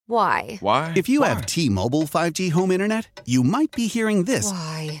Why? Why? If you have T-Mobile 5G home internet, you might be hearing this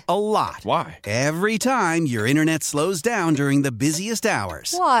Why? a lot. Why? Every time your internet slows down during the busiest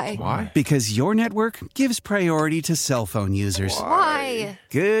hours. Why? Why? Because your network gives priority to cell phone users. Why?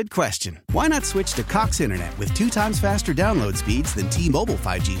 Good question. Why not switch to Cox Internet with 2 times faster download speeds than T-Mobile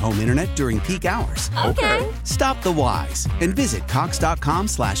 5G home internet during peak hours? Okay. Stop the whys and visit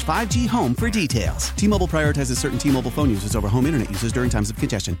cox.com/5G home for details. T-Mobile prioritizes certain T-Mobile phone users over home internet users during times of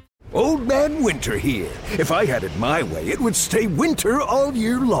congestion. Old Man Winter here. If I had it my way, it would stay winter all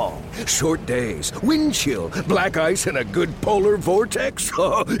year long. Short days, wind chill, black ice, and a good polar vortex.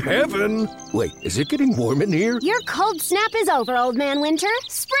 Oh, heaven. Wait, is it getting warm in here? Your cold snap is over, Old Man Winter.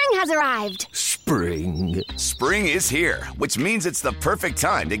 Spring has arrived. Spring. Spring is here, which means it's the perfect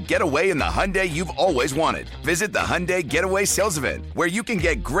time to get away in the Hyundai you've always wanted. Visit the Hyundai Getaway Sales Event, where you can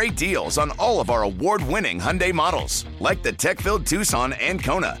get great deals on all of our award-winning Hyundai models, like the tech-filled Tucson and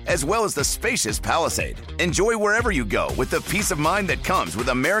Kona, as well as the spacious Palisade. Enjoy wherever you go with the peace of mind that comes with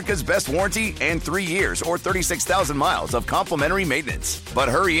America's best warranty and 3 years or 36,000 miles of complimentary maintenance. But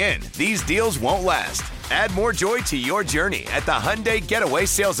hurry in, these deals won't last. Add more joy to your journey at the Hyundai Getaway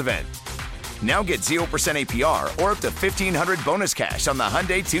Sales Event. Now get 0% APR or up to $1,500 bonus cash on the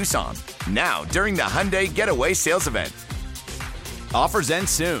Hyundai Tucson. Now, during the Hyundai Getaway Sales Event. Offers end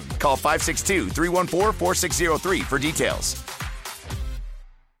soon. Call 562-314-4603 for details.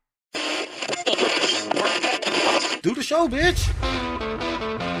 Do the show, bitch.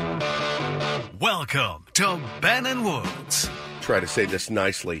 Welcome to Ben and Woods. Try to say this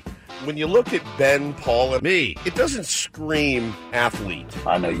nicely. When you look at Ben, Paul, and me, it doesn't scream athlete.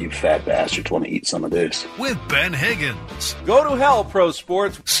 I know you fat bastards want to eat some of this. With Ben Higgins. Go to hell, pro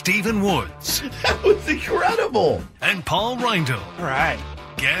sports. Stephen Woods. That was incredible. And Paul Reindl. All right.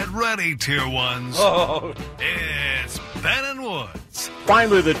 Get ready, tier ones. Oh. It's Ben and Woods.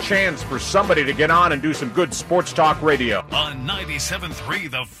 Finally the chance for somebody to get on and do some good sports talk radio. On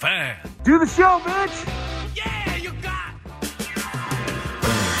 97.3 The Fan. Do the show, bitch. Yeah, you got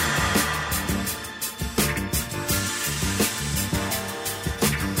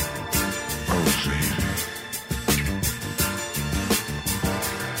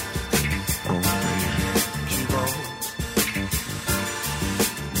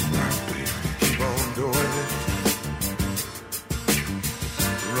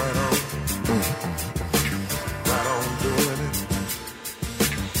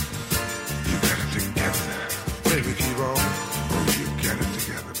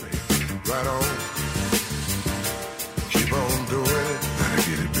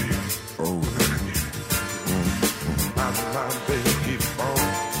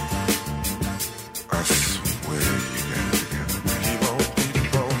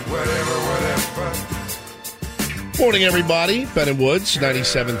Morning, everybody. Ben and Woods,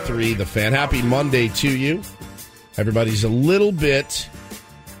 97.3 The Fan. Happy Monday to you. Everybody's a little bit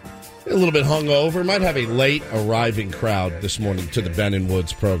hungover. Might have a late arriving crowd this morning to the Ben and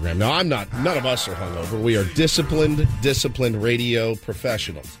Woods program. Now, I'm not. None of us are hungover. We are disciplined radio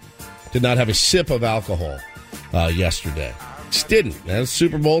professionals. Did not have a sip of alcohol yesterday. Just didn't. Man, it's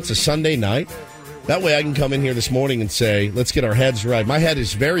Super Bowl. It's a Sunday night. That way I can come in here this morning and say, let's get our heads right. My head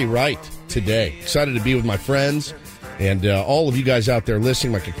is very right today. Excited to be with my friends. And all of you guys out there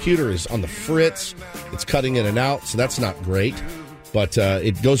listening, my computer is on the fritz. It's cutting in and out, so that's not great. But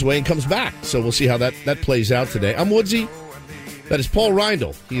it goes away and comes back. So we'll see how that plays out today. I'm Woodsy. That is Paul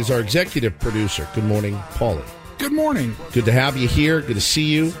Reindl. He is our executive producer. Good morning, Paulie. Good morning. Good to have you here. Good to see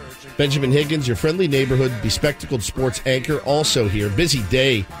you. Benjamin Higgins, your friendly neighborhood bespectacled sports anchor, also here. Busy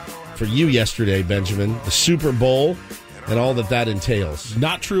day for you yesterday, Benjamin. The Super Bowl and all that entails.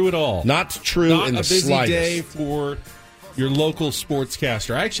 Not true at all. Not true in the slightest. Not a busy day for your local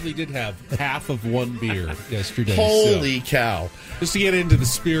sportscaster. I actually did have half of one beer yesterday. Holy cow. Just to get into the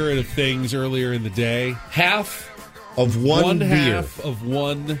spirit of things earlier in the day. Half of one beer. Half of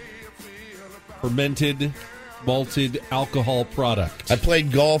one fermented, malted alcohol product. I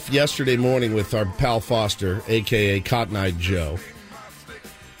played golf yesterday morning with our pal Foster, a.k.a. Cotton-Eyed Joe.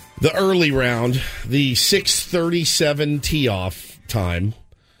 The early round, the 6:37 tee-off time,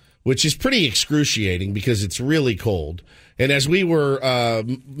 which is pretty excruciating because it's really cold. And as we were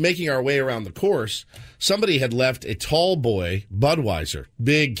making our way around the course, somebody had left a tall boy Budweiser,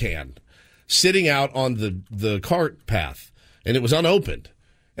 big can, sitting out on the cart path, and it was unopened.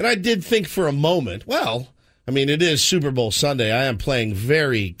 And I did think for a moment, well, I mean, it is Super Bowl Sunday. I am playing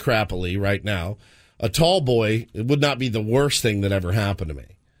very crappily right now. A tall boy, it would not be the worst thing that ever happened to me.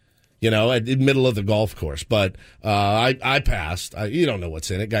 You know, in the middle of the golf course. But I passed. You don't know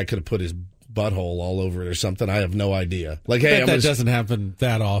what's in it. Guy could have put his butthole all over it or something. I have no idea. Like, I hey, bet that doesn't happen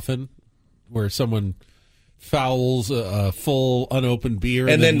that often, where someone fouls a full unopened beer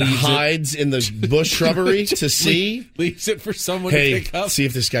and then hides in the bush shrubbery to see. Leaves it for someone to pick up. See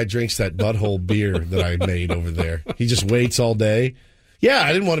if this guy drinks that butthole beer that I made over there. He just waits all day. Yeah,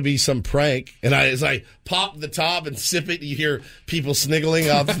 I didn't want to be some prank. And as I pop the top and sip it, you hear people sniggling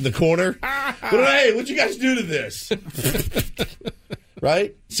off in the corner. Hey, what'd you guys do to this?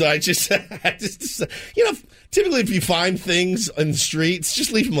 Right? So I just, typically if you find things in the streets,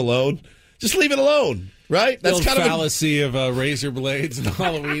 just leave them alone. Just leave it alone, right? That's the kind of fallacy of razor blades and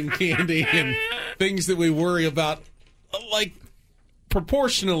Halloween candy and things that we worry about, like,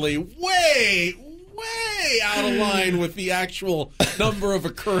 proportionally way out of line with the actual number of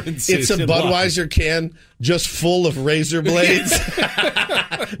occurrences. It's a Budweiser can just full of razor blades.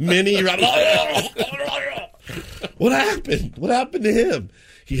 Mini. What happened? What happened to him?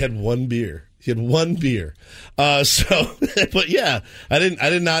 He had one beer. But yeah, I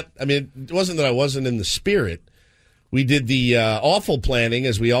did not. I mean, it wasn't that I wasn't in the spirit. We did the awful planning,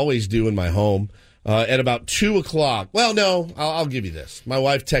 as we always do in my home, at about 2:00. Well, no, I'll give you this. My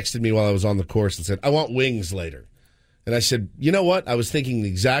wife texted me while I was on the course and said, I want wings later. And I said, you know what? I was thinking the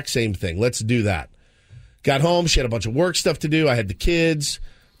exact same thing. Let's do that. Got home. She had a bunch of work stuff to do. I had the kids,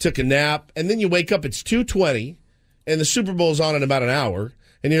 took a nap. And then you wake up, it's 2:20, and the Super Bowl's on in about an hour.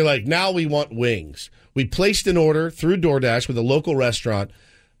 And you're like, now we want wings. We placed an order through DoorDash with a local restaurant,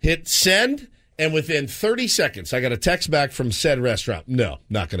 hit send, and within 30 seconds, I got a text back from said restaurant. No,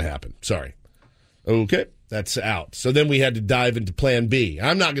 not going to happen. Sorry. Okay, that's out. So then we had to dive into plan B.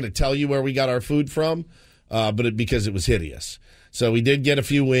 I'm not going to tell you where we got our food from, because it was hideous. So we did get a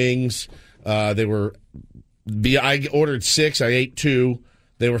few wings. I ordered 6. I ate 2.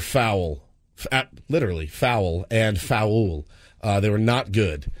 They were foul. Literally foul and foul. They were not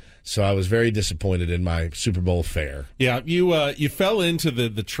good. So I was very disappointed in my Super Bowl fare. Yeah, you fell into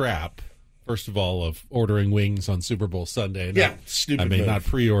the trap, first of all, of ordering wings on Super Bowl Sunday. Stupid move. Not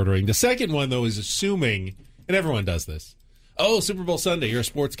pre-ordering. The second one, though, is assuming, and everyone does this, Super Bowl Sunday, you're a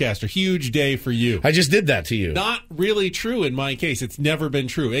sportscaster. Huge day for you. I just did that to you. Not really true in my case. It's never been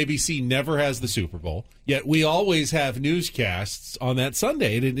true. ABC never has the Super Bowl, yet we always have newscasts on that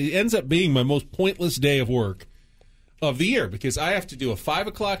Sunday. And it ends up being my most pointless day of work of the year, because I have to do a 5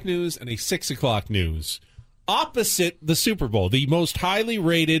 o'clock news and a 6 o'clock news opposite the Super Bowl, the most highly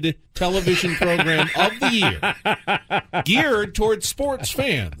rated television program of the year, geared towards sports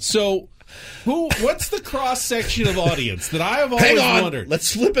fans. So what's the cross-section of audience that I have always wondered?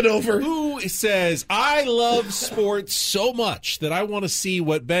 Let's flip it over. Who says, I love sports so much that I want to see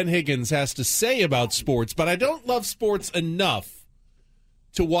what Ben Higgins has to say about sports, but I don't love sports enough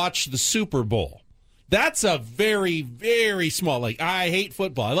to watch the Super Bowl? That's a very, very small. I hate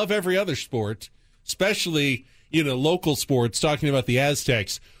football. I love every other sport, especially, local sports, talking about the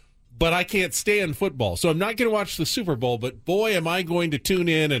Aztecs, but I can't stand football. So I'm not going to watch the Super Bowl, but boy, am I going to tune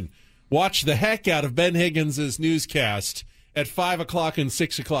in and watch the heck out of Ben Higgins' newscast at 5 o'clock and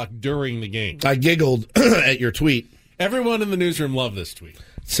 6 o'clock during the game. I giggled at your tweet. Everyone in the newsroom loved this tweet.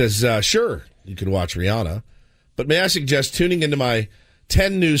 It says, sure, you can watch Rihanna, but may I suggest tuning into my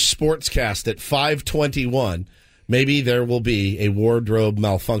 10 News Sportscast at 5:21. Maybe there will be a wardrobe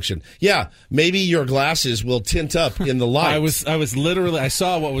malfunction. Yeah, maybe your glasses will tint up in the light. I was literally, I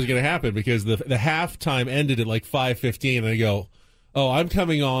saw what was going to happen because the halftime ended at 5:15, and I go, I'm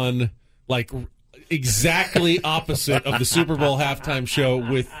coming on exactly opposite of the Super Bowl halftime show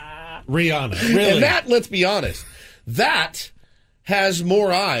with Rihanna. Really? And that, let's be honest, that has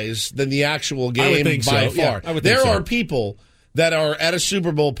more eyes than the actual game by far. Yeah, there are people that are at a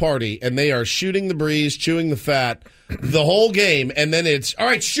Super Bowl party, and they are shooting the breeze, chewing the fat, the whole game, and then it's, all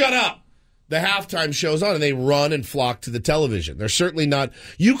right, shut up. The halftime show's on, and they run and flock to the television. They're certainly not.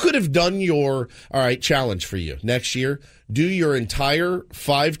 You could have done your, all right, challenge for you. Next year, do your entire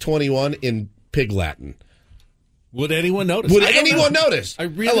 5:21 in Pig Latin. Would anyone notice? Would anyone notice? I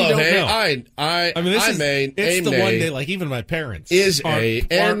really don't know. It's the one day, even my parents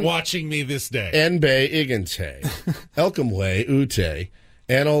aren't watching me this day. Enbe Igante, Elkamwe Ute,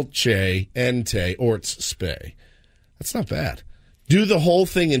 Anil Che Ente Orts Spe. That's not bad. Do the whole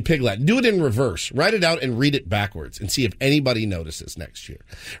thing in Pig Latin. Do it in reverse. Write it out and read it backwards and see if anybody notices next year.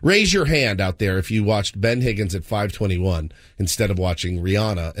 Raise your hand out there if you watched Ben Higgins at 5:21 instead of watching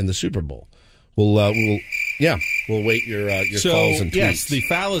Rihanna in the Super Bowl. We'll wait your calls and tweets. Yes, the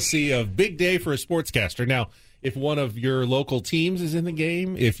fallacy of big day for a sportscaster. Now, if one of your local teams is in the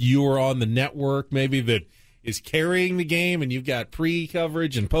game, if you are on the network maybe that is carrying the game and you've got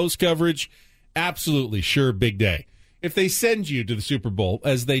pre-coverage and post-coverage, absolutely, sure, big day. if they send you to the Super Bowl,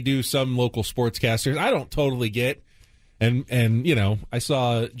 as they do some local sportscasters, I don't totally get. And you know, I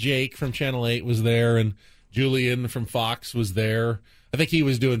saw Jake from Channel 8 was there, and Julian from Fox was there. I think he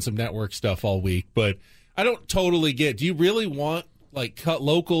was doing some network stuff all week, but I don't totally get. Do you really want like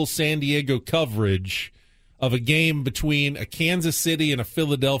local San Diego coverage of a game between a Kansas City and a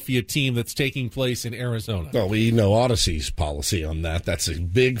Philadelphia team that's taking place in Arizona? Well, we know Odyssey's policy on that. That's a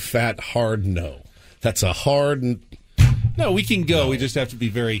big, fat, hard no. That's a hard... No, we can go. No. We just have to be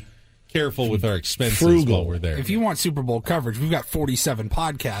very careful with our expenses frugal while we're there. If you want Super Bowl coverage, we've got 47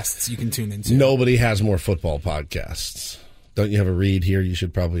 podcasts you can tune into. Nobody has more football podcasts. Don't you have a read here? You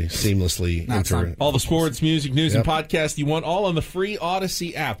should probably seamlessly enter all the sports, music, news, and podcasts you want, all on the free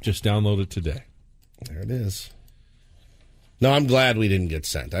Odyssey app. Just download it today. There it is. No, I'm glad we didn't get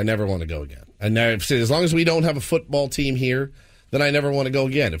sent. I never want to go again. And as long as we don't have a football team here, then I never want to go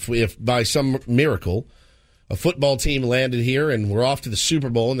again. If by some miracle a football team landed here and we're off to the Super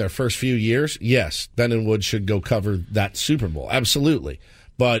Bowl in their first few years, yes, Ben and Wood should go cover that Super Bowl. Absolutely.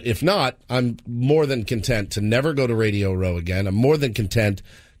 But if not, I'm more than content to never go to Radio Row again. I'm more than content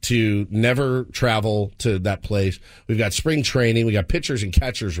to never travel to that place. We've got spring training. We got pitchers and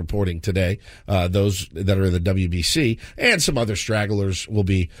catchers reporting today, those that are in the WBC, and some other stragglers will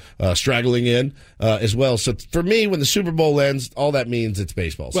be straggling in as well. So for me, when the Super Bowl ends, all that means it's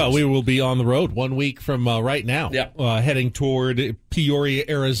baseball season. Well, we will be on the road 1 week from right now, heading toward Peoria,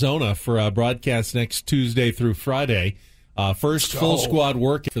 Arizona for a broadcast next Tuesday through Friday. First full squad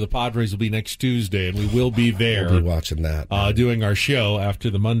work for the Padres will be next Tuesday, and we will be there. We'll be watching that. Doing our show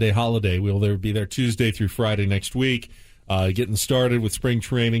after the Monday holiday. We'll be there Tuesday through Friday next week, getting started with spring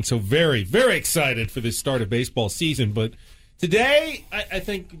training. So very, very excited for this start of baseball season. But today, I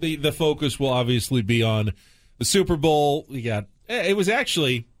think the focus will obviously be on the Super Bowl. It was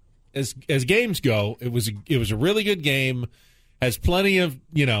actually, as games go, it was a really good game. Has plenty of,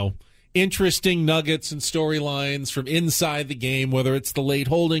 interesting nuggets and storylines from inside the game, whether it's the late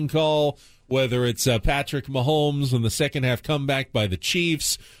holding call, whether it's Patrick Mahomes and the second half comeback by the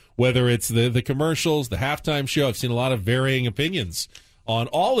Chiefs, whether it's the commercials, the halftime show. I've seen a lot of varying opinions on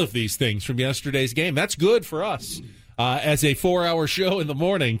all of these things from yesterday's game. That's good for us as a 4-hour show in the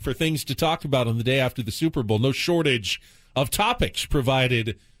morning for things to talk about on the day after the Super Bowl. No shortage of topics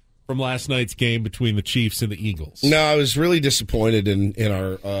provided from last night's game between the Chiefs and the Eagles. No, I was really disappointed in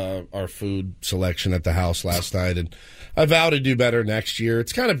our food selection at the house last night, and I vow to do better next year.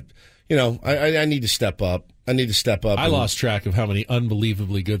 It's kind of, I need to step up. I lost track of how many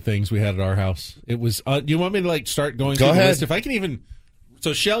unbelievably good things we had at our house. It was. Do you want me to start going through the list? If I can even.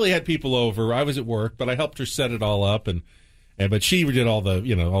 So Shelly had people over. I was at work, but I helped her set it all up, but she did all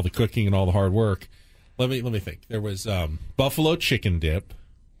the all the cooking and all the hard work. Let me think. There was buffalo chicken dip,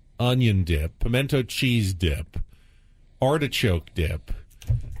 onion dip, pimento cheese dip, artichoke dip.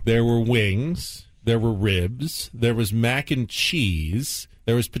 There were wings. There were ribs. There was mac and cheese.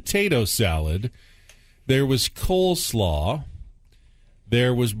 There was potato salad. There was coleslaw.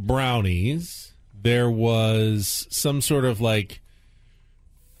 There was brownies. There was some sort of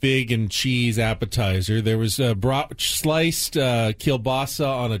fig and cheese appetizer. There was sliced kielbasa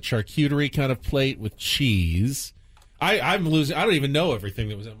on a charcuterie kind of plate with cheese. I'm losing. I don't even know everything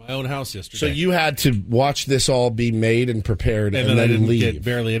that was at my own house yesterday. So you had to watch this all be made and prepared, and then I didn't leave. Get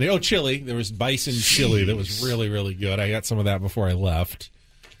barely any. Oh, chili. There was bison chili that was really, really good. I got some of that before I left,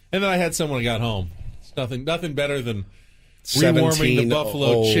 and then I had some when I got home. It's nothing better than rewarming the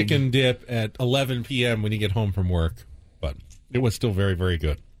buffalo chicken dip at 11 p.m. when you get home from work. But it was still very, very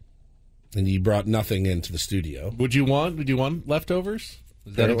good. And you brought nothing into the studio. Would you want leftovers?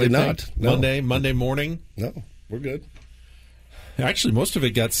 Is that Apparently not. No. Monday morning? No, we're good. Actually, most of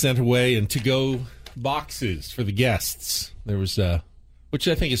it got sent away in to-go boxes for the guests. There was, which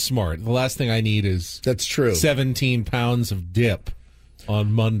I think is smart. The last thing I need is that's true. 17 pounds of dip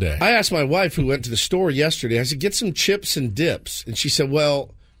on Monday. I asked my wife, who went to the store yesterday, I said, get some chips and dips. And she said,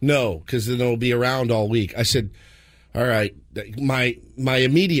 well, no, because then it'll be around all week. I said, all right. My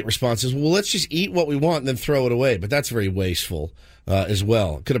immediate response is, well, let's just eat what we want and then throw it away. But that's very wasteful as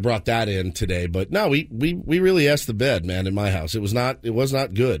well. Could have brought that in today, but no, we really asked the bed, man. In my house, it was not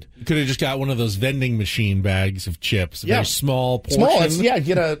good. You could have just got one of those vending machine bags of chips, very small portion. Get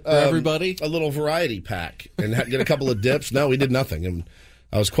for everybody, a little variety pack, and get a couple of dips. No, we did nothing, and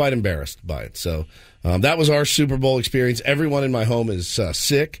I was quite embarrassed by it. So that was our Super Bowl experience. Everyone in my home is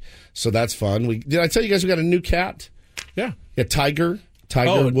sick, so that's fun. Did I tell you guys we got a new cat? Yeah, Tiger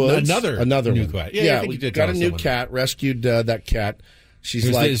Woods. Another new one. Cat. Yeah, we got a new cat. Rescued that cat.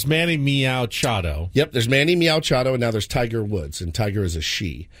 There's Manny Meow Chado. Yep, there's Manny Meow Chado, and now there's Tiger Woods, and Tiger is a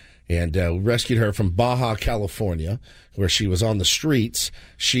she. And we rescued her from Baja, California, where she was on the streets.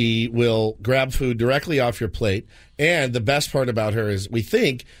 She will grab food directly off your plate. And the best part about her is we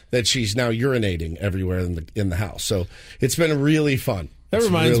think that she's now urinating everywhere in the house. So it's been really fun. That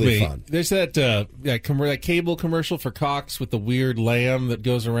reminds really me, fun. There's that cable commercial for Cox with the weird lamb that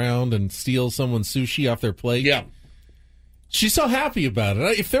goes around and steals someone's sushi off their plate. Yeah. She's so happy about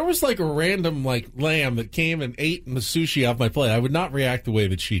it. If there was like a random lamb that came and ate the sushi off my plate, I would not react the way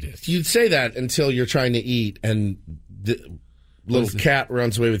that she did. You'd say that until you're trying to eat and the little cat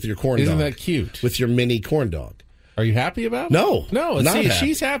runs away with your corn dog. Isn't that cute? With your mini corn dog. Are you happy about it? No.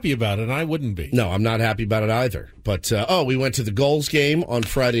 She's happy about it, and I wouldn't be. No, I'm not happy about it either. But, we went to the Goals game on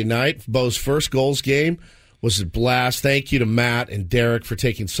Friday night. Bo's first Goals game was a blast. Thank you to Matt and Derek for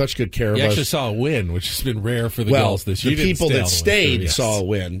taking such good care of us. You actually saw a win, which has been rare for the Goals this year. The people that stayed saw a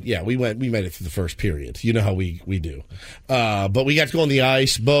win. Yeah, we made it through the first period. You know how we do. But we got to go on the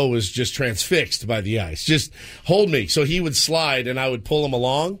ice. Bo was just transfixed by the ice. Just hold me. So he would slide, and I would pull him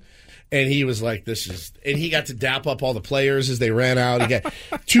along. And he was like, and he got to dap up all the players as they ran out. He got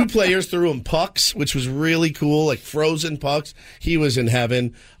 2 players threw him pucks, which was really cool, like frozen pucks. He was in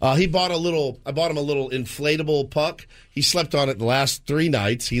heaven. I bought him a little inflatable puck. He slept on it the last 3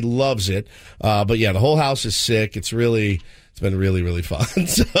 nights. He loves it. But yeah, the whole house is sick. It's been really, really fun.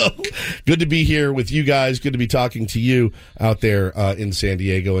 So good to be here with you guys. Good to be talking to you out there in San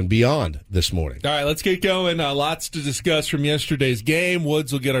Diego and beyond this morning. All right, let's get going. Lots to discuss from yesterday's game.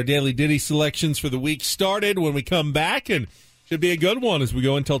 Woods will get our Daily Ditty selections for the week started when we come back, and should be a good one as we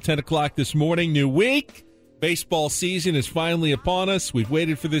go until 10 o'clock this morning. New week. Baseball season is finally upon us. We've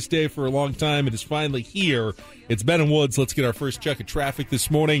waited for this day for a long time. It is finally here. It's Ben and Woods. Let's get our first check of traffic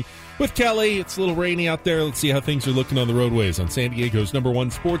this morning with Kelly. It's a little rainy out there. Let's see how things are looking on the roadways on San Diego's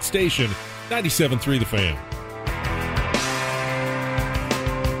 #1 sports station, 97.3 The Fan.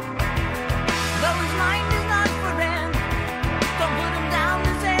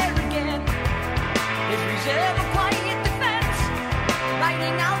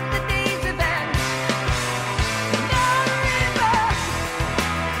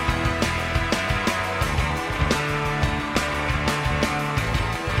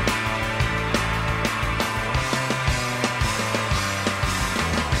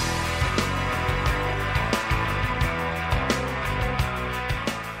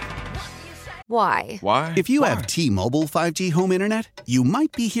 Why? Why? If you have T-Mobile 5G home internet, you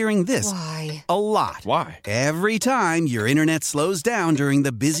might be hearing this Why? a lot. Why? Every time your internet slows down during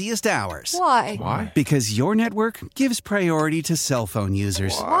the busiest hours. Why? Why? Because your network gives priority to cell phone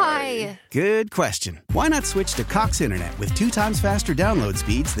users. Why? Good question. Why not switch to Cox Internet with 2 times faster download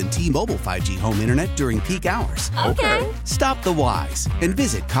speeds than T-Mobile 5G home internet during peak hours? Okay. Stop the whys and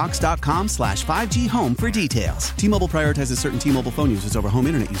visit cox.com/5G home for details. T-Mobile prioritizes certain T-Mobile phone users over home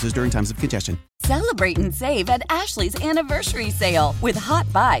internet users during times of congestion. Celebrate and save at Ashley's Anniversary Sale. With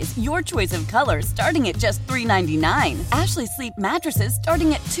Hot Buys, your choice of colors starting at just $3.99. Ashley Sleep mattresses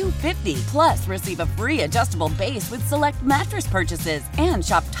starting at $2.50. Plus, receive a free adjustable base with select mattress purchases. And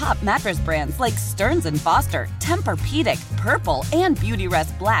shop top mattress brands like Stearns & Foster, Tempur-Pedic, Purple, and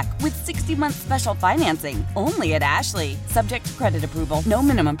Beautyrest Black with 60-month special financing. Only at Ashley. Subject to credit approval. No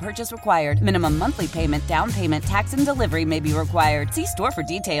minimum purchase required. Minimum monthly payment, down payment, tax, and delivery may be required. See store for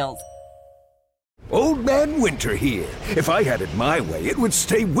details. Old Man Winter here. If I had it my way, it would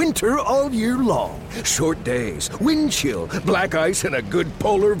stay winter all year long. Short days, wind chill, black ice, and a good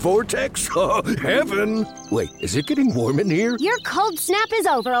polar vortex. Oh, heaven. Wait, is it getting warm in here? Your cold snap is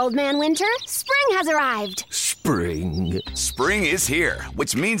over, Old Man Winter. Spring has arrived. Spring. Spring is here,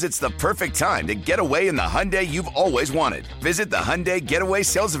 which means it's the perfect time to get away in the Hyundai you've always wanted. Visit the Hyundai Getaway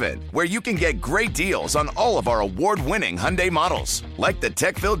Sales Event, where you can get great deals on all of our award-winning Hyundai models, like the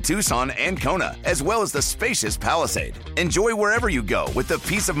tech-filled Tucson and Kona, as well as the spacious Palisade. Enjoy wherever you go with the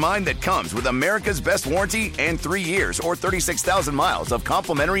peace of mind that comes with America's best warranty and 3 years or 36,000 miles of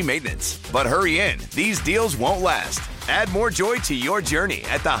complimentary maintenance. But hurry in, these deals won't last. Add more joy to your journey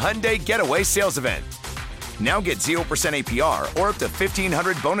at the Hyundai Getaway Sales Event. Now get 0% APR or up to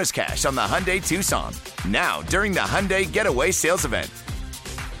 $1,500 bonus cash on the Hyundai Tucson. Now, during the Hyundai Getaway Sales Event.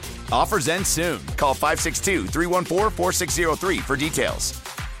 Offers end soon. Call 562-314-4603 for details.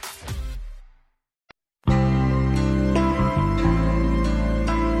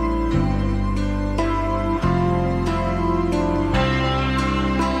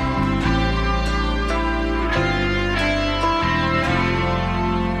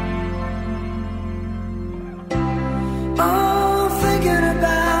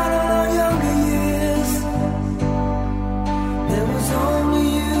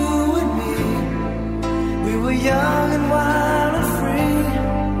 Young and wild and free.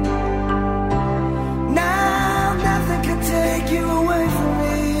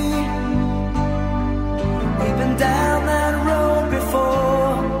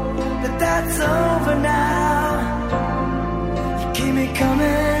 that's over now. You keep me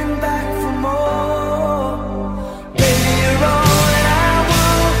coming back for more. Baby, you're all that I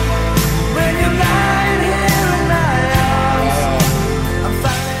want. When you're lying here in my arms, I'm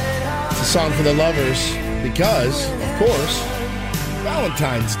finding it hard. It's a song for the lovers because, of course,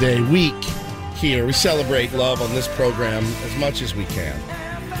 Valentine's Day week here. We celebrate love on this program as much as we can.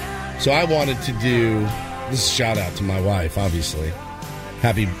 So I wanted to do this shout out to my wife, obviously.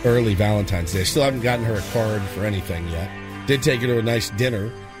 Happy early Valentine's Day. Still haven't gotten her a card for anything yet. Did take her to a nice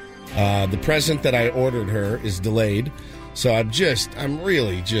dinner. The present that I ordered her is delayed. So I'm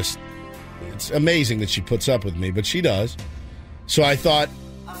really just, it's amazing that she puts up with me, but she does. So I thought,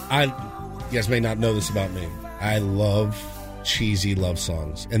 you guys may not know this about me. I love cheesy love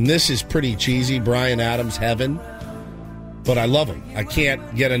songs. And this is pretty cheesy, Bryan Adams Heaven. But I love them. I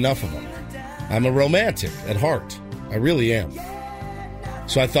can't get enough of them. I'm a romantic at heart. I really am.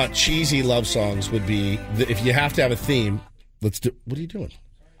 So I thought cheesy love songs would be, if you have to have a theme, let's do, what are you doing?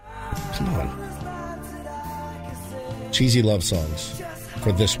 Come on. Cheesy love songs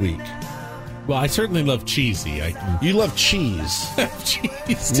for this week. Well, I certainly love cheesy. You love cheese.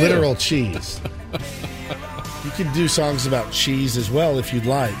 Cheese, too. Literal cheese. You could do songs about cheese as well if you'd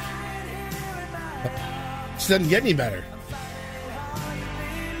like. This doesn't get any better.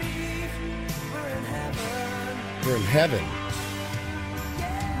 We're in heaven.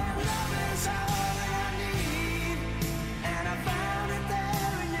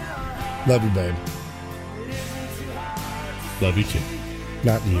 Love you, babe. Love you, too.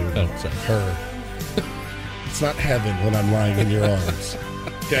 Not you. Oh, sorry. Her. It's not heaven when I'm lying in your arms.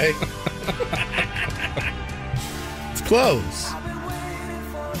 Okay? It's close.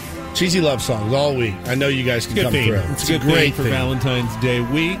 Cheesy love songs all week. I know you guys can come through. It's a good thing for Valentine's Day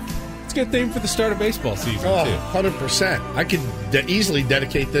week. It's a good thing for the start of baseball season, too. 100%. I could easily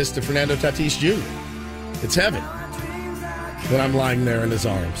dedicate this to Fernando Tatis Jr. It's heaven when I'm lying there in his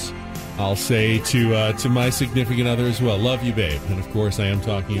arms. I'll say to my significant other as well, love you, babe. And, of course, I am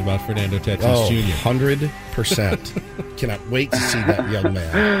talking about Fernando Tatis Jr. 100%. Cannot wait to see that young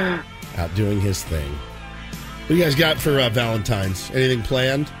man out doing his thing. What do you guys got for Valentine's? Anything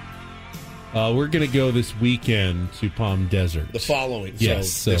planned? We're going to go this weekend to Palm Desert. The following.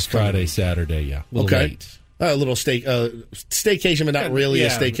 Yes, so Friday, Saturday, yeah. A little late. A little staycation, but not really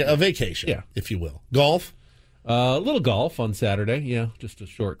a vacation, if you will. Golf? A little golf on Saturday, yeah. Just a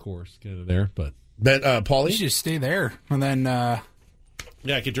short course kind of there. But Paulie? You should just stay there. And then...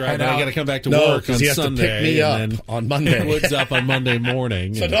 I could drive. I got to come back to work on he has Sunday. To pick me up on Monday. Wood's up on Monday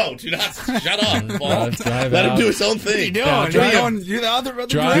morning. So do not shut up, Paul. Drive Let out. him do his own thing. What are you doing? You're the other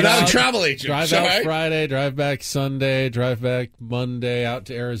You're not a travel agent. Drive out Friday, drive back Sunday, drive back Monday out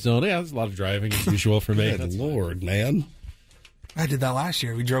to Arizona. Yeah, there's a lot of driving as usual for me. Good Lord, man. I did that last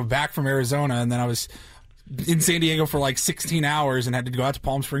year. We drove back from Arizona, and then I was in San Diego for like 16 hours and had to go out to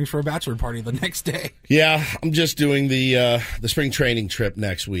Palm Springs for a bachelor party the next day. Yeah, I'm just doing the spring training trip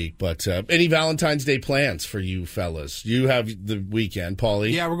next week. But any Valentine's Day plans for you fellas? You have the weekend,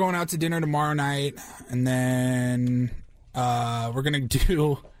 Paulie. Yeah, we're going out to dinner tomorrow night, and then we're going to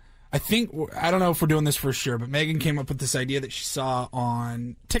do... I don't know if we're doing this for sure, but Megan came up with this idea that she saw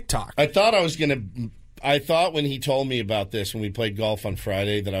on TikTok. I thought when he told me about this when we played golf on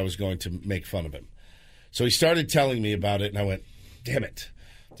Friday that I was going to make fun of him. So he started telling me about it, and I went, damn it.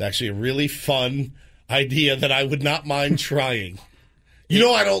 It's actually a really fun idea that I would not mind trying. You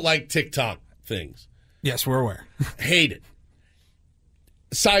know I don't like TikTok things. Yes, we're aware. Hate it.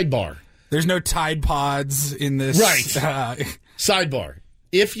 Sidebar. There's no Tide Pods in this. Right. Sidebar.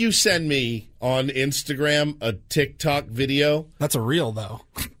 If you send me on Instagram a TikTok video. That's a reel, though.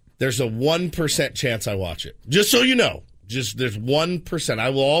 There's a 1% chance I watch it. Just so you know. There's 1%.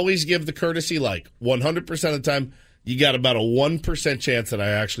 I will always give the courtesy 100% of the time. You got about a 1% chance that I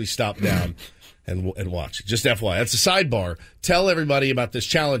actually stop down and watch it. Just FYI. That's a sidebar. Tell everybody about this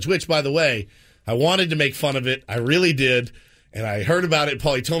challenge, which, by the way, I wanted to make fun of it. I really did. And I heard about it.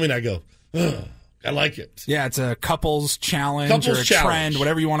 Paulie told me, and I go, ugh, I like it. Yeah, it's a couples challenge or a trend,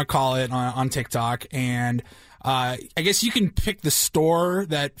 whatever you want to call it on TikTok. And I guess you can pick the store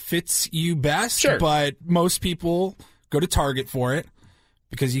that fits you best. Sure. But most people go to Target for it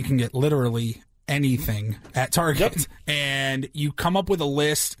because you can get literally anything at Target. Yep. And you come up with a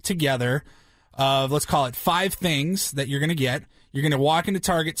list together of, let's call it 5 things that you're going to get. You're going to walk into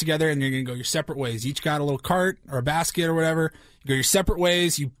Target together and you're going to go your separate ways. Each got a little cart or a basket or whatever. You go your separate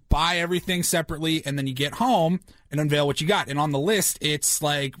ways. You buy everything separately and then you get home and unveil what you got. And on the list, it's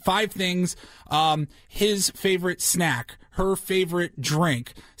like 5 things. His favorite snack her favorite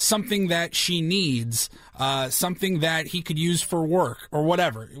drink, something that she needs, something that he could use for work or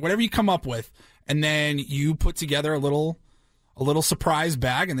whatever you come up with. And then you put together a little surprise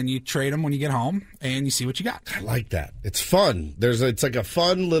bag, and then you trade them when you get home, and you see what you got. I like that. It's fun. It's like a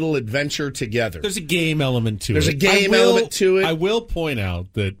fun little adventure together. There's a game element to it. There's a game element to it. I will point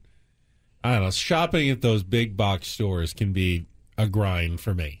out that, I don't know, shopping at those big box stores can be a grind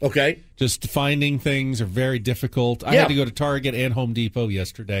for me. Okay. Just finding things are very difficult. I had to go to Target and Home Depot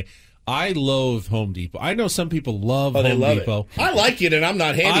yesterday. I loathe Home Depot. I know some people love Home Depot. I like it, and I'm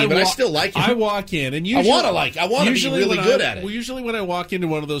not handy, but I still like it. I walk in, and usually I want to be really good at it. Well, usually when I walk into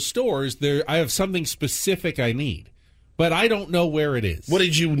one of those stores, I have something specific I need, but I don't know where it is. What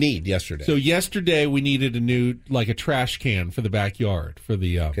did you need yesterday? So yesterday we needed a trash can for the backyard for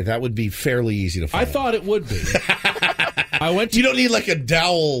the. Okay, that would be fairly easy to find. I thought it would be. You don't need like a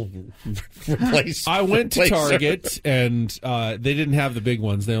dowel replace. I went to Target, and they didn't have the big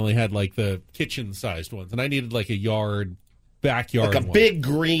ones. They only had like the kitchen-sized ones, and I needed like a backyard like a one. Big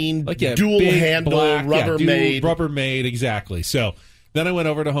green, like dual handle, Rubbermaid. Rubbermaid, exactly. So then I went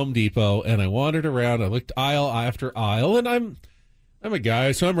over to Home Depot, and I wandered around. I looked aisle after aisle, and I'm a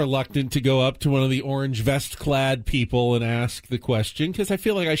guy, so I'm reluctant to go up to one of the orange vest-clad people and ask the question, because I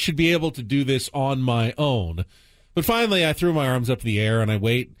feel like I should be able to do this on my own. But finally, I threw my arms up in the air, and I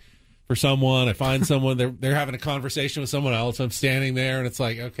wait for someone. I find someone. They're having a conversation with someone else. I'm standing there, and it's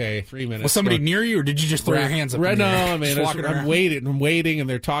like, okay, 3 minutes. Was somebody near you, or did you just throw your hands up in the air? No, I mean, I'm waiting, and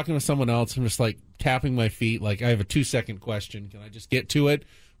they're talking with someone else. I'm just, like, tapping my feet. Like, I have a 2-second question. Can I just get to it?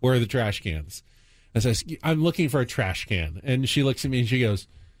 Where are the trash cans? And so I'm looking for a trash can. And she looks at me, and she goes,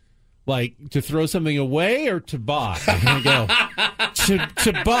 like, to throw something away or to buy? And I go,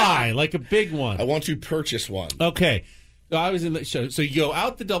 to buy, like a big one. I want to purchase one. Okay. So I was in the show. So you go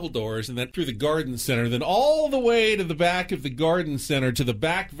out the double doors and then through the garden center, then all the way to the back of the garden center, to the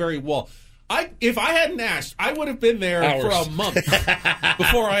back very wall. If I hadn't asked, I would have been there for a month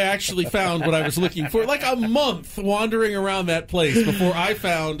before I actually found what I was looking for. Like a month wandering around that place before I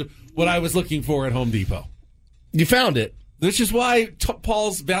found what I was looking for at Home Depot. You found it. Which is why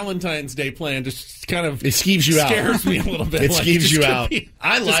Paul's Valentine's Day plan just kind of scares me a little bit. It skeeves you out.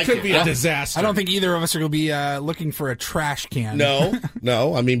 I like it. This could be a disaster. I don't think either of us are going to be looking for a trash can.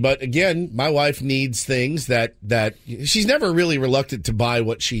 No. I mean, but again, my wife needs things that she's never really reluctant to buy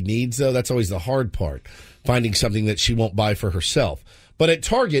what she needs, though. That's always the hard part, finding something that she won't buy for herself. But at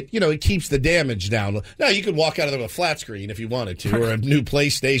Target, it keeps the damage down. Now, you could walk out of there with a flat screen if you wanted to, or a new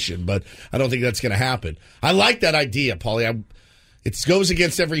PlayStation, but I don't think that's going to happen. I like that idea, Paulie. It goes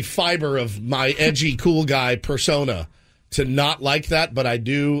against every fiber of my edgy, cool guy persona to not like that, but I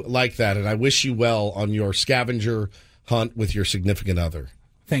do like that, and I wish you well on your scavenger hunt with your significant other.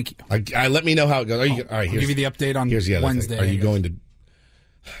 Thank you. Let me know how it goes. All right, I'll give you the update on Wednesday. Are you going to...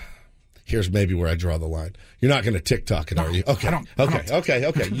 Here's maybe where I draw the line. You're not going to TikTok it, are you? Okay.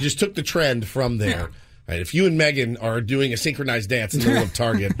 Okay. You just took the trend from there. Yeah. All right, if you and Megan are doing a synchronized dance in the middle of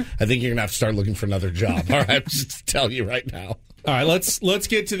Target, I think you're going to have to start looking for another job. All right, I'm just telling you right now. All right, let's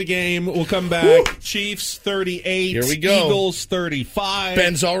get to the game. We'll come back. Woo! Chiefs 38. Here we go. Eagles 35.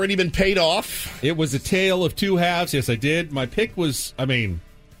 Ben's already been paid off. It was a tale of two halves. Yes, I did. My pick was,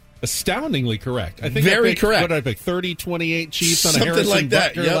 astoundingly correct. I think very correct. What did I pick? 30-28 Chiefs on something a Harrison like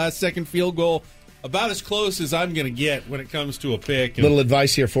that. Butker last-second field goal. About as close as I'm going to get when it comes to a pick. Little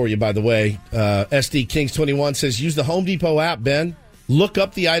advice here for you, by the way. SD Kings 21 says use the Home Depot app, Ben. Look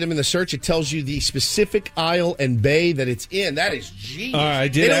up the item in the search. It tells you the specific aisle and bay that it's in. That is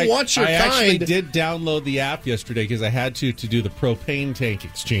genius. They don't want your kind. I actually did download the app yesterday because I had to do the propane tank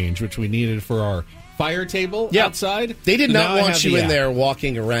exchange, which we needed for our fire table outside. They did not want you in there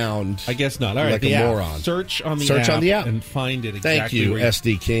walking around. I guess not. All right, like a moron. Search on the app and find it exactly. Thank you,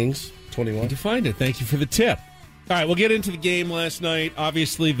 SD Kings 21. To find it. Thank you for the tip. All right, we'll get into the game last night.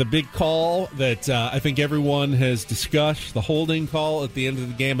 Obviously, the big call that I think everyone has discussed, the holding call at the end of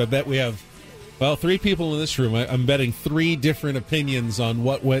the game. I bet we have, 3 people in this room. I'm betting 3 different opinions on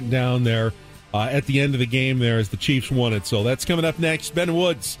what went down there at the end of the game there as the Chiefs won it. So that's coming up next. Ben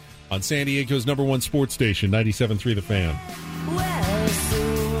Woods on San Diego's #1 sports station, 97.3 The Fan. Well,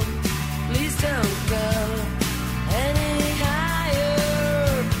 soon, please don't go any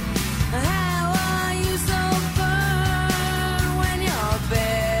higher. How are you so firm when you're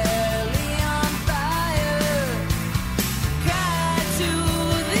barely on fire? Cry to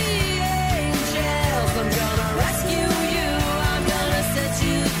the angels, I'm gonna rescue you, I'm gonna set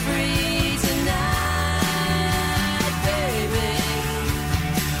you free tonight, baby.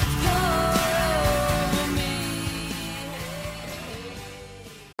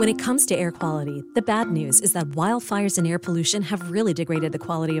 When it comes to air quality, the bad news is that wildfires and air pollution have really degraded the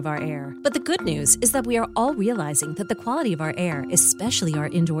quality of our air. But the good news is that we are all realizing that the quality of our air, especially our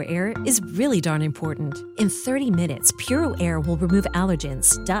indoor air, is really darn important. In 30 minutes, Puro Air will remove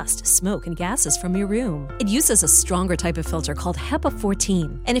allergens, dust, smoke, and gases from your room. It uses a stronger type of filter called HEPA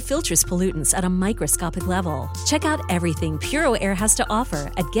 14, and it filters pollutants at a microscopic level. Check out everything Puro Air has to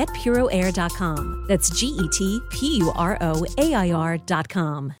offer at getpuroair.com. That's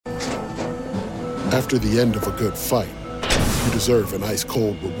GETPUROAIR.com. After the end of a good fight, you deserve an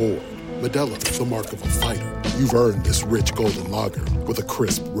ice-cold reward. Modelo, the mark of a fighter. You've earned this rich golden lager with a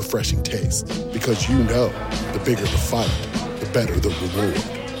crisp, refreshing taste. Because you know, the bigger the fight, the better the reward.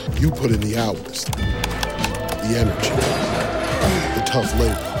 You put in the hours, the energy, the tough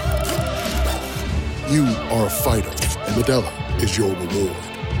labor. You are a fighter, and Modelo is your reward.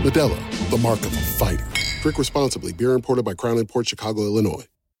 Modelo, the mark of a fighter. Drink responsibly. Beer imported by Crown Imports, Chicago, Illinois.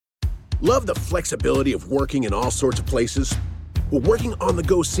 Love the flexibility of working in all sorts of places? Well, working on the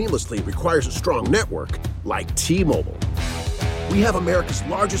go seamlessly requires a strong network like T-Mobile. We have America's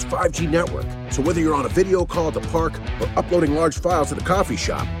largest 5G network, so whether you're on a video call at the park or uploading large files at a coffee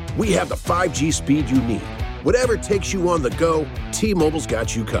shop, we have the 5G speed you need. Whatever takes you on the go, T-Mobile's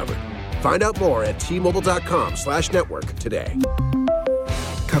got you covered. Find out more at T-Mobile.com/network today.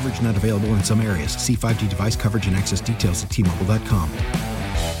 Coverage not available in some areas. See 5G device coverage and access details at T-Mobile.com.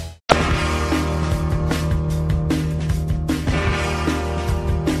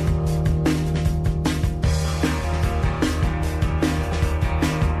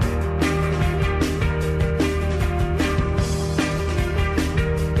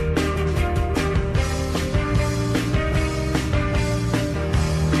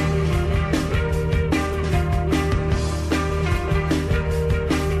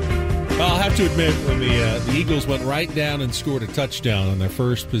 To admit, when the Eagles went right down and scored a touchdown on their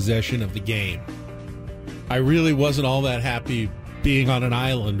first possession of the game, I really wasn't all that happy being on an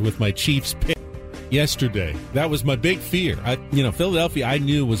island with my Chiefs pick yesterday. That was my big fear. Philadelphia I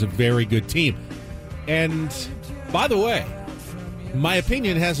knew was a very good team. And by the way, my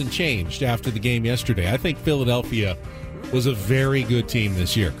opinion hasn't changed after the game yesterday. I think Philadelphia was a very good team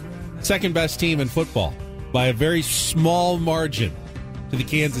this year. Second best team in football by a very small margin to the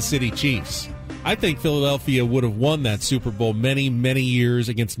Kansas City Chiefs. I think Philadelphia would have won that Super Bowl many, many years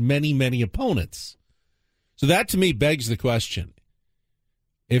against many, many opponents. So that, to me, begs the question.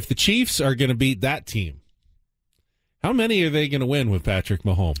 If the Chiefs are going to beat that team, how many are they going to win with Patrick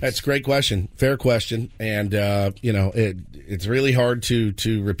Mahomes? That's a great question. Fair question. And, it's really hard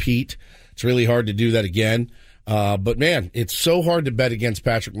to repeat. It's really hard to do that again. But, man, it's so hard to bet against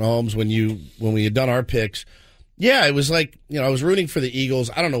Patrick Mahomes when we had done our picks. Yeah, it was like, I was rooting for the Eagles.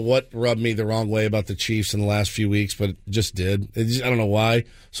 I don't know what rubbed me the wrong way about the Chiefs in the last few weeks, but it just did. I don't know why.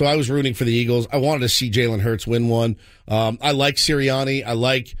 So I was rooting for the Eagles. I wanted to see Jalen Hurts win one. I like Sirianni. I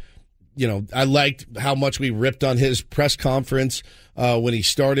liked how much we ripped on his press conference when he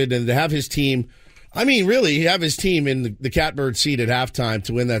started, and to have his team, really have his team in the catbird seat at halftime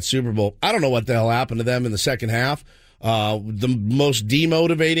to win that Super Bowl. I don't know what the hell happened to them in the second half. The most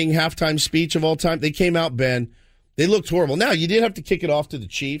demotivating halftime speech of all time. They came out, Ben. They looked horrible. Now, you did have to kick it off to the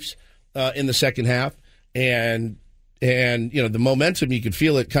Chiefs in the second half, and the momentum, you could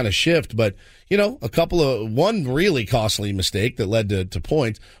feel it kind of shift, but, one really costly mistake that led to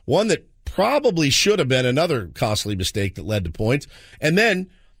points, one that probably should have been another costly mistake that led to points, and then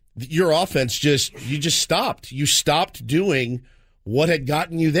your offense you just stopped. You stopped doing what had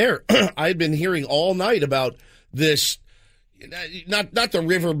gotten you there. I had been hearing all night about this, not the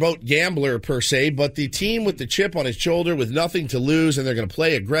riverboat gambler per se, but the team with the chip on his shoulder with nothing to lose, and they're going to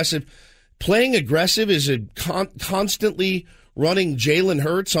play aggressive. Playing aggressive is a constantly running Jalen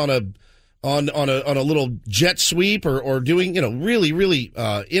Hurts on a little jet sweep or doing really really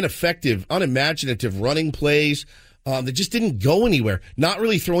ineffective, unimaginative running plays that just didn't go anywhere. Not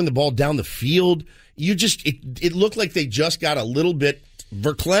really throwing the ball down the field. It looked like they just got a little bit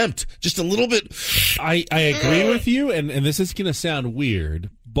verklempt, just a little bit. I agree with you, and this is going to sound weird,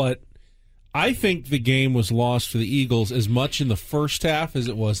 but I think the game was lost for the Eagles as much in the first half as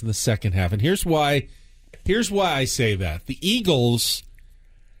it was in the second half. And here's why I say that. The Eagles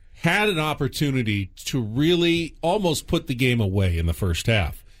had an opportunity to really almost put the game away in the first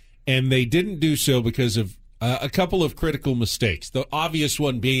half, and they didn't do so because of a couple of critical mistakes. The obvious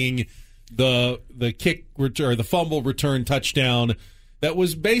one being the kick or the fumble return touchdown. That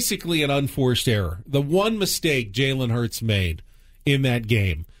was basically an unforced error. The one mistake Jalen Hurts made in that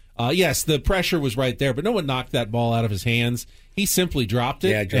game. Yes, the pressure was right there, but no one knocked that ball out of his hands. He simply dropped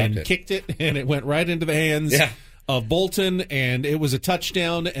it kicked it, and it went right into the hands of Bolton, and it was a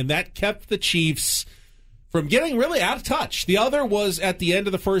touchdown, and that kept the Chiefs from getting really out of touch. The other was at the end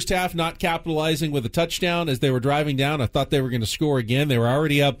of the first half, not capitalizing with a touchdown as they were driving down. I thought they were going to score again. They were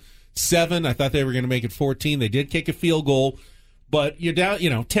already up 7. I thought they were going to make it 14. They did kick a field goal, but you're down,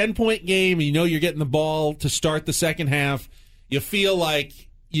 10-point game, and you're getting the ball to start the second half. You feel like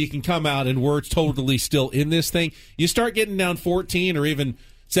you can come out and we're totally still in this thing. You start getting down 14 or even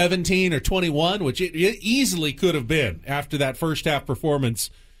 17 or 21, which it easily could have been after that first half performance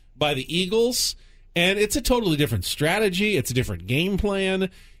by the Eagles. And it's a totally different strategy. It's a different game plan.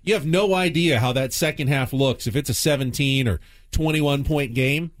 You have no idea how that second half looks if it's a 17 or 21-point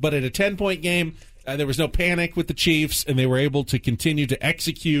game. But at a 10-point game, there was no panic with the Chiefs, and they were able to continue to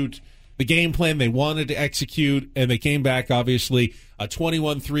execute the game plan they wanted to execute, and they came back, obviously, a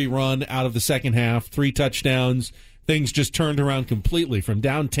 21-3 run out of the second half, 3 touchdowns. Things just turned around completely from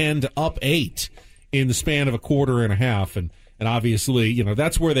down 10 to up 8 in the span of a quarter and a half. And obviously,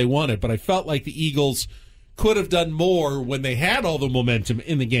 that's where they won it. But I felt like the Eagles could have done more when they had all the momentum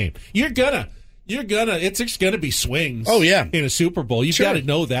in the game. It's going to be swings. Oh, yeah. In a Super Bowl. You've got to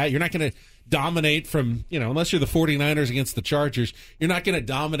know that. You're not going to dominate from, unless you're the 49ers against the Chargers, you're not going to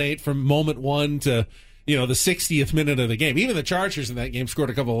dominate from moment 1 to, the 60th minute of the game. Even the Chargers in that game scored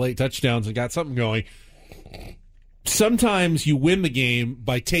a couple of late touchdowns and got something going. Sometimes you win the game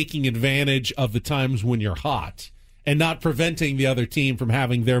by taking advantage of the times when you're hot and not preventing the other team from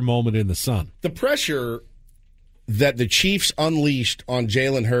having their moment in the sun. The pressure that the Chiefs unleashed on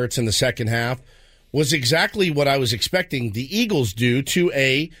Jalen Hurts in the second half was exactly what I was expecting the Eagles do to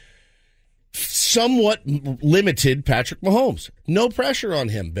a somewhat limited Patrick Mahomes. No pressure on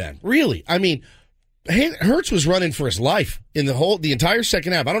him, Ben. Really. I mean, Hurts was running for his life in the entire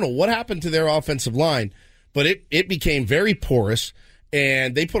second half. I don't know what happened to their offensive line, but it became very porous.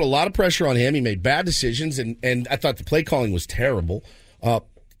 And they put a lot of pressure on him. He made bad decisions, and I thought the play calling was terrible.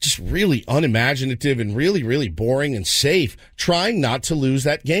 Just really unimaginative and really, really boring and safe, trying not to lose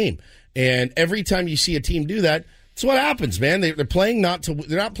that game. And every time you see a team do that, it's what happens, man. They're playing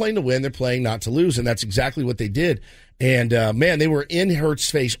they're not playing to win, they're playing not to lose, and that's exactly what they did. And, man, they were in Hurts'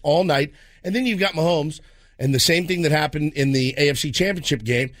 face all night. And then you've got Mahomes, and the same thing that happened in the AFC Championship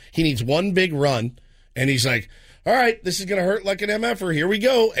game. He needs one big run, and he's like, all right, this is going to hurt like an MFer. Here we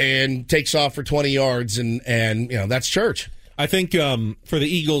go, and takes off for 20 yards, and that's church. I think for the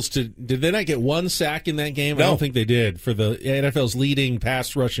Eagles, did they not get one sack in that game? No. I don't think they did. For the NFL's leading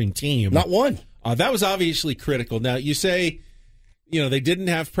pass rushing team. Not one. That was obviously critical. Now, you say, they didn't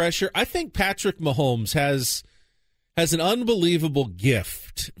have pressure. I think Patrick Mahomes has an unbelievable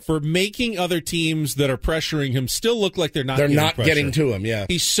gift for making other teams that are pressuring him still look like they're not getting to him, yeah.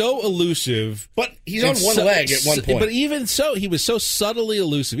 He's so elusive. But he's on one leg at one point. But even so, he was so subtly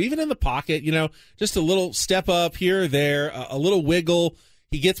elusive. Even in the pocket, just a little step up here or there, a little wiggle.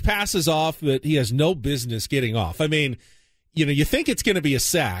 He gets passes off that he has no business getting off. I mean, you think it's going to be a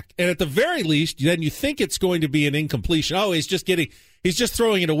sack, and at the very least, then you think it's going to be an incompletion. Oh, he's just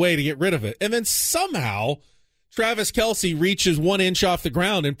throwing it away to get rid of it. And then somehow Travis Kelce reaches 1 inch off the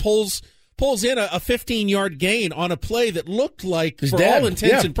ground and pulls in a 15-yard gain on a play that looked like, for all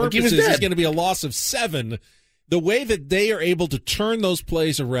intents and purposes, is going to be a loss of 7. The way that they are able to turn those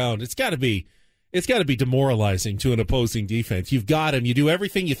plays around, it's got to be demoralizing to an opposing defense. You've got him. You do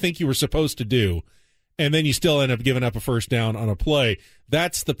everything you think you were supposed to do, and then you still end up giving up a first down on a play.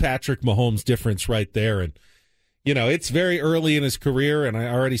 That's the Patrick Mahomes difference right there. And, it's very early in his career, and I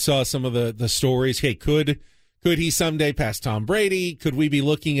already saw some of the stories. Hey, could he someday pass Tom Brady? Could we be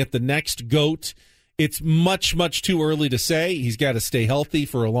looking at the next GOAT? It's much, much too early to say. He's got to stay healthy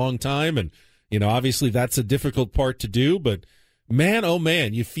for a long time, and, obviously that's a difficult part to do, but man, oh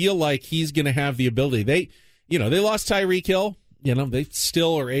man, you feel like he's going to have the ability. They lost Tyreek Hill. They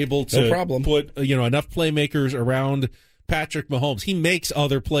still are able to put, enough playmakers around Patrick Mahomes. He makes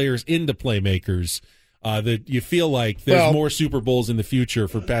other players into playmakers. That you feel like there's more Super Bowls in the future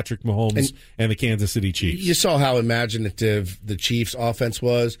for Patrick Mahomes and the Kansas City Chiefs. You saw how imaginative the Chiefs' offense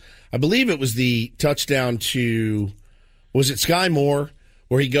was. I believe it was the touchdown to, was it Sky Moore,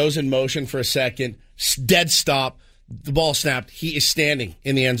 where he goes in motion for a second, dead stop, the ball snapped. He is standing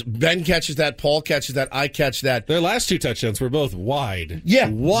in the end zone. Ben catches that. Paul catches that. I catch that. Their last 2 touchdowns were both wide. Yeah,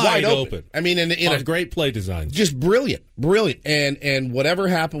 wide open. I mean, in a great play design. Just brilliant. And whatever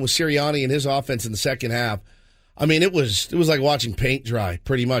happened with Sirianni and his offense in the second half, I mean, it was like watching paint dry,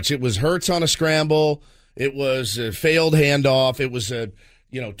 pretty much. It was Hurts on a scramble. It was a failed handoff. It was a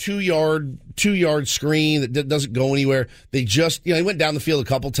 2-yard screen that doesn't go anywhere. They just he went down the field a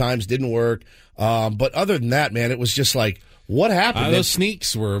couple times, didn't work. But other than that, man, it was just like, What happened? Those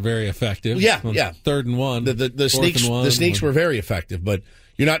sneaks were very effective. Yeah. 3rd and 1. The sneaks were very effective, but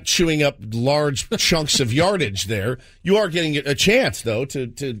you're not chewing up large chunks of yardage there. You are getting a chance, though,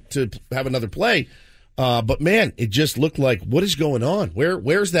 to have another play. But, man, it just looked like, what is going on?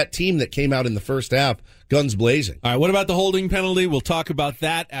 Where's that team that came out in the first half, guns blazing? All right, what about the holding penalty? We'll talk about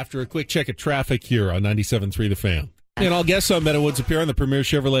that after a quick check of traffic here on 97.3 The Fan. And all guests on Ben Woods appear on the Premier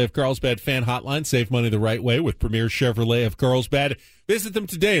Chevrolet of Carlsbad fan hotline. Save money the right way with Premier Chevrolet of Carlsbad. Visit them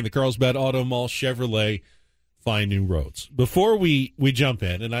today in the Carlsbad Auto Mall. Chevrolet, find new roads. Before we jump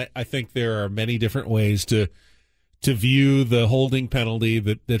in, and I think there are many different ways to view the holding penalty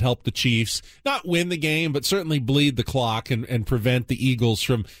that helped the Chiefs not win the game, but certainly bleed the clock and prevent the Eagles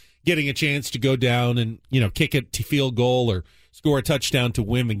from getting a chance to go down and, kick it to field goal or score a touchdown to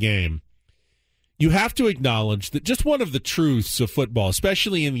win the game. You have to acknowledge that just one of the truths of football,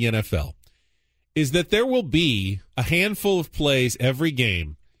 especially in the NFL, is that there will be a handful of plays every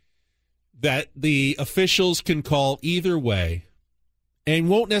game that the officials can call either way and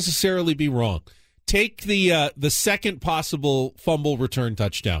won't necessarily be wrong. Take the second possible fumble return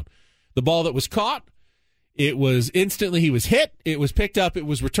touchdown. The ball that was caught, it was instantly, he was hit, it was picked up, it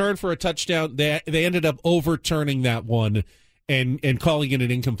was returned for a touchdown. They ended up overturning that one and calling it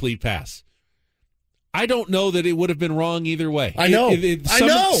an incomplete pass. I don't know that it would have been wrong either way. I know.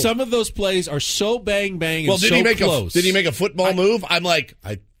 Some of those plays are so bang and did so he make close. Did he make a football move? I'm like,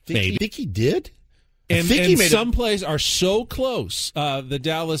 I think he did. And some plays are so close. The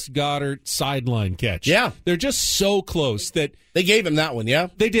Dallas Goedert sideline catch. Yeah. They're just so close that... They gave him that one, yeah?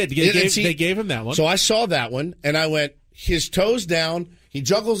 They did. They gave him that one. So I saw that one, and I went, his toes down, he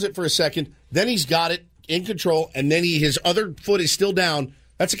juggles it for a second, then he's got it in control, and then his other foot is still down.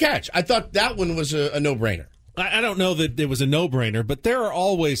 That's a catch. I thought that one was a no-brainer. I don't know that it was a no-brainer, but there are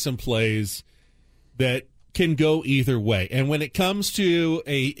always some plays that can go either way. And when it comes to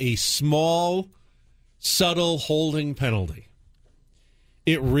a small, subtle holding penalty,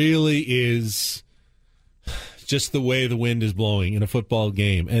 it really is just the way the wind is blowing in a football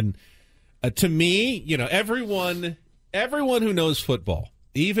game. And to me, everyone who knows football,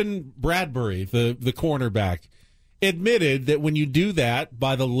 even Bradbury, the cornerback, admitted that when you do that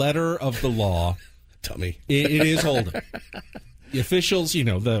by the letter of the law, Tummy, it is holding. The officials,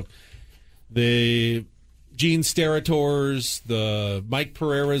 the Gene Sterators, the Mike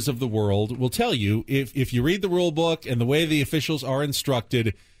Pereiras of the world will tell you if you read the rule book and the way the officials are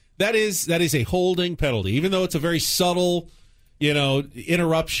instructed, that is a holding penalty, even though it's a very subtle,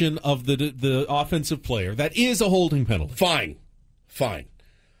 interruption of the offensive player. That is a holding penalty. Fine.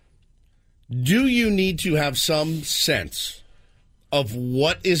 Do you need to have some sense of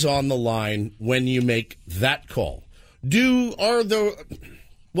what is on the line when you make that call?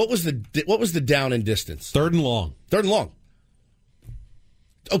 What was the down and distance? 3rd and long. 3rd and long.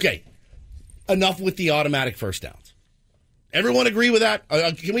 Okay. Enough with the automatic first downs. Everyone agree with that?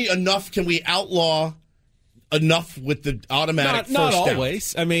 Can we outlaw enough with the automatic first downs? Not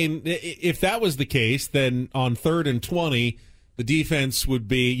always. I mean, if that was the case, then on 3rd and 20, the defense would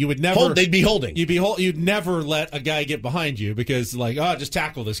be, they'd be holding. You'd never let a guy get behind you because just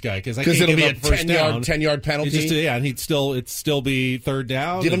tackle this guy because it'll be a 10-yard penalty. And it'd still be 3rd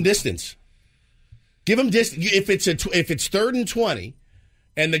down. Give him distance. If it's 3rd and 20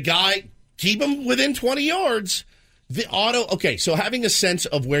 and the guy, keep him within 20 yards, so having a sense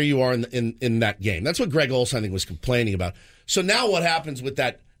of where you are in that game. That's what Greg Olson, I think, was complaining about. So now what happens with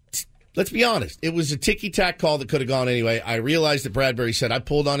that? Let's be honest. It was a ticky-tack call that could have gone anyway. I realized that Bradbury said, I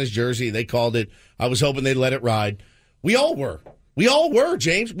pulled on his jersey. They called it. I was hoping they'd let it ride. We all were.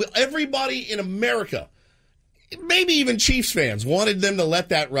 James. Everybody in America, maybe even Chiefs fans, wanted them to let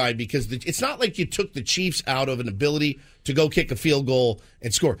that ride because it's not like you took the Chiefs out of an ability to go kick a field goal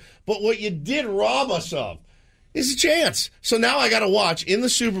and score. But what you did rob us of is a chance. So now I got to watch in the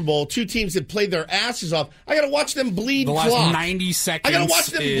Super Bowl 2 teams that played their asses off. I got to watch them bleed the clock. Last 90 seconds. I got to watch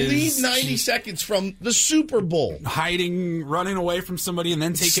them bleed 90 seconds from the Super Bowl. Hiding, running away from somebody, and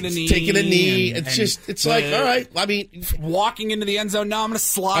then taking a knee. It's like, all right. I mean, walking into the end zone. Now I'm going to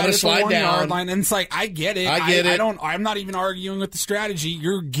slide at the 1-yard line. And it's like, I get it. I'm not even arguing with the strategy.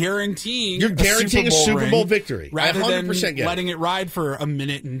 You're guaranteeing a Super Bowl victory. Rather than letting it ride for a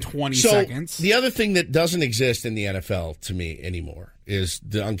minute and 20 so seconds. The other thing that doesn't exist in the NFL to me anymore is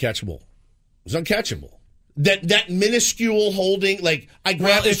the uncatchable. It's uncatchable. That minuscule holding, like I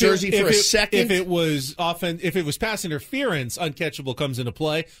grabbed his jersey for a second. If it was pass interference, uncatchable comes into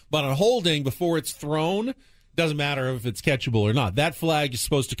play. But on holding before it's thrown, doesn't matter if it's catchable or not. That flag is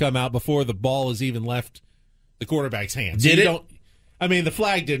supposed to come out before the ball has even left the quarterback's hands. Did it? The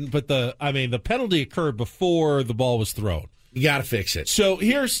flag didn't, but the penalty occurred before the ball was thrown. You got to fix it. So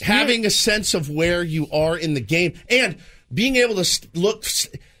here's having a sense of where you are in the game and being able to look.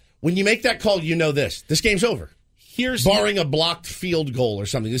 When you make that call, you know this game's over. Barring a blocked field goal or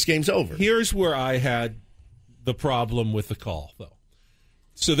something, this game's over. Here's where I had the problem with the call, though.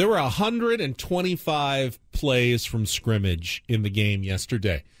 So there were 125 plays from scrimmage in the game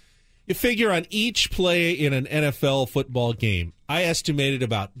yesterday. You figure on each play in an NFL football game, I estimated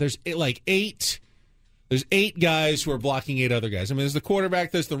there's 8 guys who are blocking 8 other guys. I mean, there's the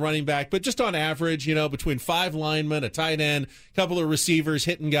quarterback, there's the running back, but just on average, between 5 linemen, a tight end, a couple of receivers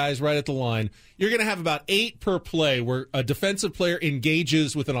hitting guys right at the line, you're going to have about 8 per play where a defensive player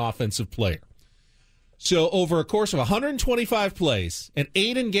engages with an offensive player. So over a course of 125 plays and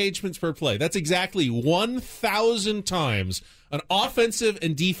 8 engagements per play, that's exactly 1,000 times an offensive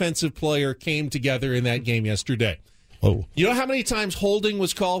and defensive player came together in that game yesterday. Oh. You know how many times holding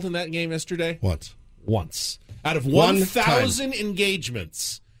was called in that game yesterday? Once. Out of 1,000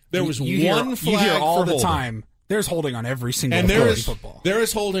 engagements, there was one flag you hear all for the holding. time. There's holding on every single and play of football. There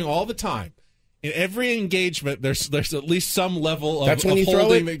is holding all the time. In every engagement, there's at least some level of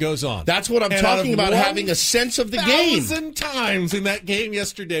holding that goes on. That's what I'm talking about, having a sense of the game. 1,000 times in that game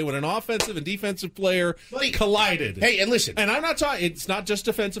yesterday when an offensive and defensive player collided. Hey, and listen. And I'm not talking, it's not just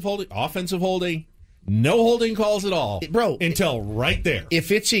defensive holding, offensive holding. No holding calls at all, bro. Until right there.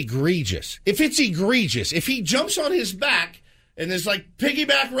 If it's egregious, if he jumps on his back and there's like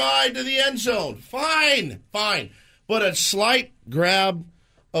piggyback ride to the end zone, fine. But a slight grab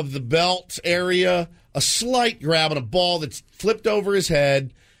of the belt area, a slight grab on a ball that's flipped over his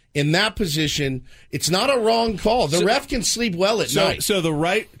head in that position, it's not a wrong call. The ref can sleep well at night. So the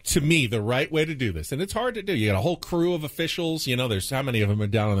right way to do this, and it's hard to do. You got a whole crew of officials. There's how many of them are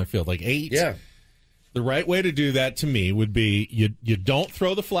down on the field? Like 8? Yeah. The right way to do that, to me, would be you don't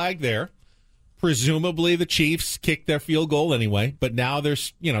throw the flag there. Presumably, the Chiefs kicked their field goal anyway, but now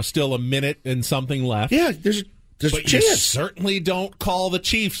there's still a minute and something left. Yeah, there's a chance. You certainly don't call the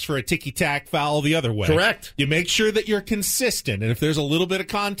Chiefs for a ticky-tack foul the other way. Correct. You make sure that you're consistent, and if there's a little bit of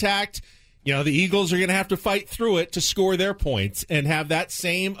contact, the Eagles are going to have to fight through it to score their points and have that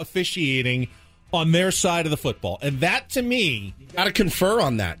same officiating on their side of the football. And that, to me, got to confer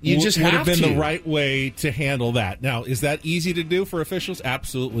on that. You just would have been to. the right way to handle that. Now, is that easy to do for officials?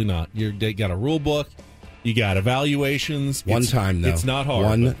 Absolutely not. They got a rule book. You got evaluations. One time, though. It's not hard.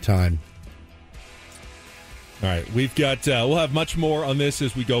 One time. All right, we've got. We'll have much more on this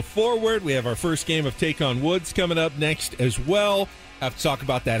as we go forward. We have our first game of Take on Woods coming up next as well. Have to talk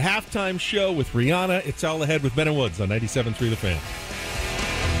about that halftime show with Rihanna. It's all ahead with Ben and Woods on 97.3 The Fan.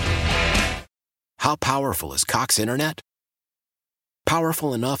 How powerful is Cox Internet?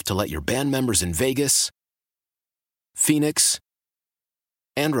 Powerful enough to let your band members in Vegas, Phoenix,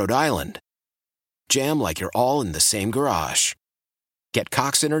 and Rhode Island jam like you're all in the same garage. Get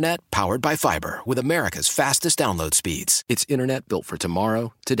Cox Internet powered by fiber with America's fastest download speeds. It's internet built for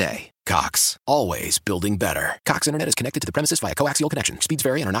tomorrow, today. Cox, always building better. Cox Internet is connected to the premises via coaxial connection. Speeds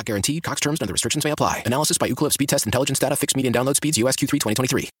vary and are not guaranteed. Cox terms and other restrictions may apply. Analysis by Ookla of Speed Test Intelligence Data. Fixed median download speeds. US Q3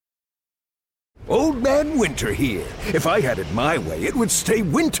 2023. Old Man Winter here. If I had it my way, it would stay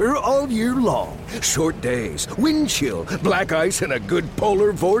winter all year long. Short days, wind chill, black ice, and a good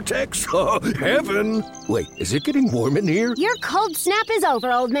polar vortex. Oh, heaven. Wait, is it getting warm in here? Your cold snap is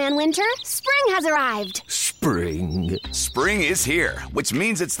over, Old Man Winter. Spring has arrived. Spring. Spring is here, which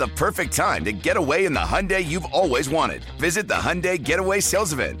means it's the perfect time to get away in the Hyundai you've always wanted. Visit the Hyundai Getaway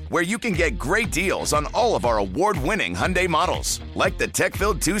Sales Event, where you can get great deals on all of our award-winning Hyundai models, like the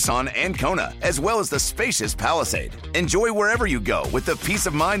tech-filled Tucson and Kona, as well as the spacious Palisade. Enjoy wherever you go with the peace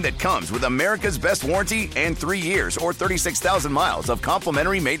of mind that comes with America's best warranty and 3 years or 36,000 miles of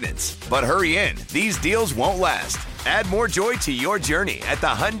complimentary maintenance. But hurry in, these deals won't last. Add more joy to your journey at the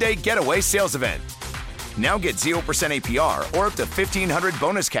Hyundai Getaway Sales Event. Now get 0% APR or up to $1,500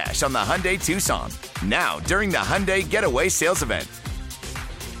 bonus cash on the Hyundai Tucson. Now, during the Hyundai Getaway Sales Event.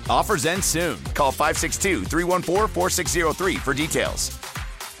 Offers end soon. Call 562-314-4603 for details.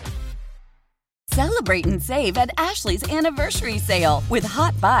 Celebrate and save at Ashley's Anniversary Sale. With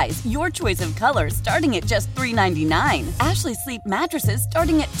Hot Buys, your choice of colors starting at just $3.99. Ashley Sleep mattresses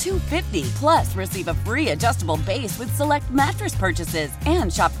starting at $2.50. Plus, receive a free adjustable base with select mattress purchases.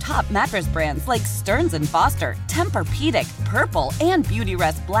 And shop top mattress brands like Stearns & Foster, Tempur-Pedic, Purple, and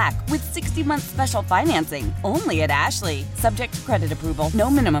Beautyrest Black with 60-month special financing. Only at Ashley. Subject to credit approval. No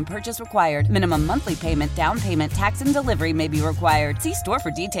minimum purchase required. Minimum monthly payment, down payment, tax, and delivery may be required. See store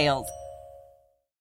for details.